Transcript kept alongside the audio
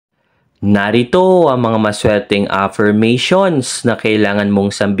Narito ang mga maswerteng affirmations na kailangan mong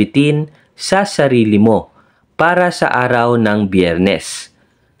sambitin sa sarili mo para sa araw ng Biyernes.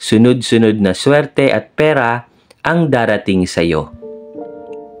 Sunod-sunod na swerte at pera ang darating sa iyo.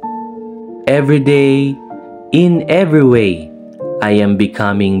 Every day, in every way, I am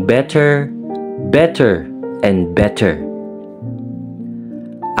becoming better, better, and better.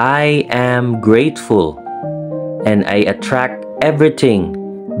 I am grateful and I attract everything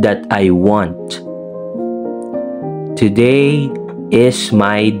that I want. Today is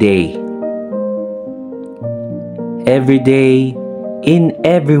my day. Every day, in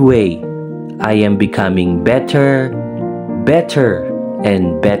every way, I am becoming better, better,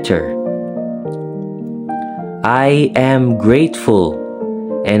 and better. I am grateful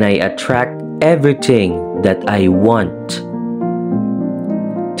and I attract everything that I want.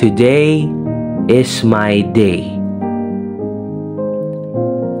 Today is my day.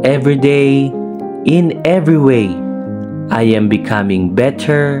 Every day, in every way, I am becoming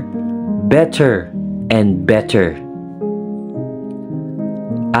better, better, and better.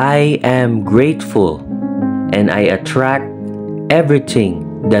 I am grateful and I attract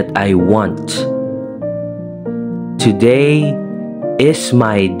everything that I want. Today is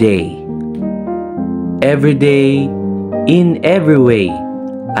my day. Every day, in every way,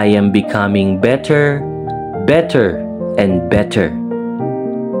 I am becoming better, better, and better.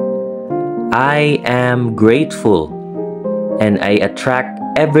 I am grateful and I attract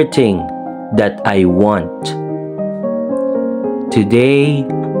everything that I want. Today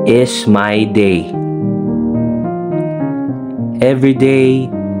is my day. Every day,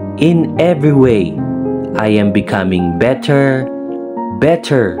 in every way, I am becoming better,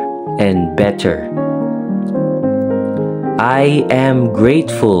 better, and better. I am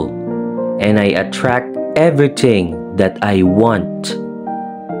grateful and I attract everything that I want.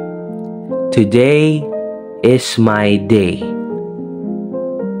 Today is my day.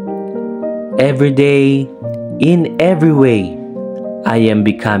 Every day, in every way, I am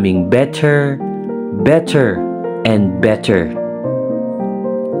becoming better, better, and better.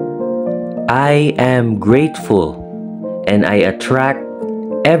 I am grateful and I attract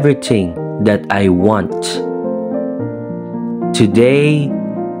everything that I want. Today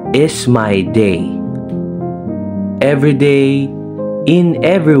is my day. Every day, in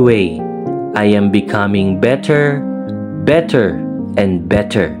every way, I am becoming better, better, and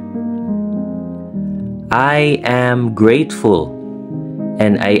better. I am grateful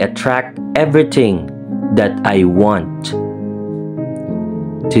and I attract everything that I want.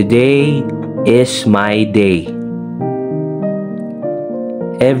 Today is my day.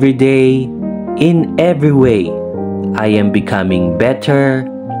 Every day, in every way, I am becoming better,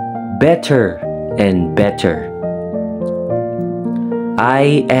 better, and better.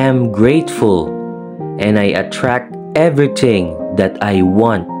 I am grateful and I attract everything that I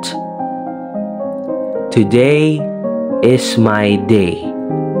want. Today is my day.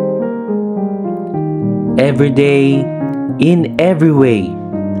 Every day, in every way,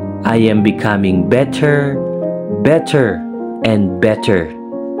 I am becoming better, better, and better.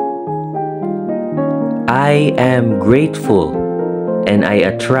 I am grateful and I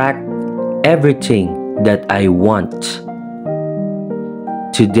attract everything that I want.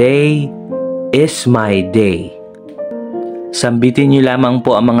 Today is my day. Sambitin niyo lamang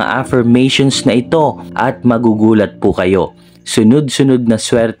po ang mga affirmations na ito at magugulat po kayo. Sunod-sunod na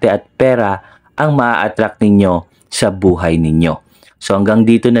swerte at pera ang maa-attract ninyo sa buhay ninyo. So hanggang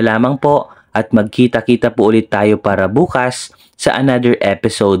dito na lamang po at magkita-kita po ulit tayo para bukas sa another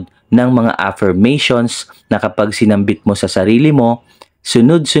episode ng mga affirmations na kapag sinambit mo sa sarili mo,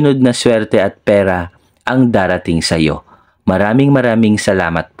 sunod-sunod na swerte at pera ang darating sa iyo. Maraming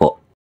salamat po.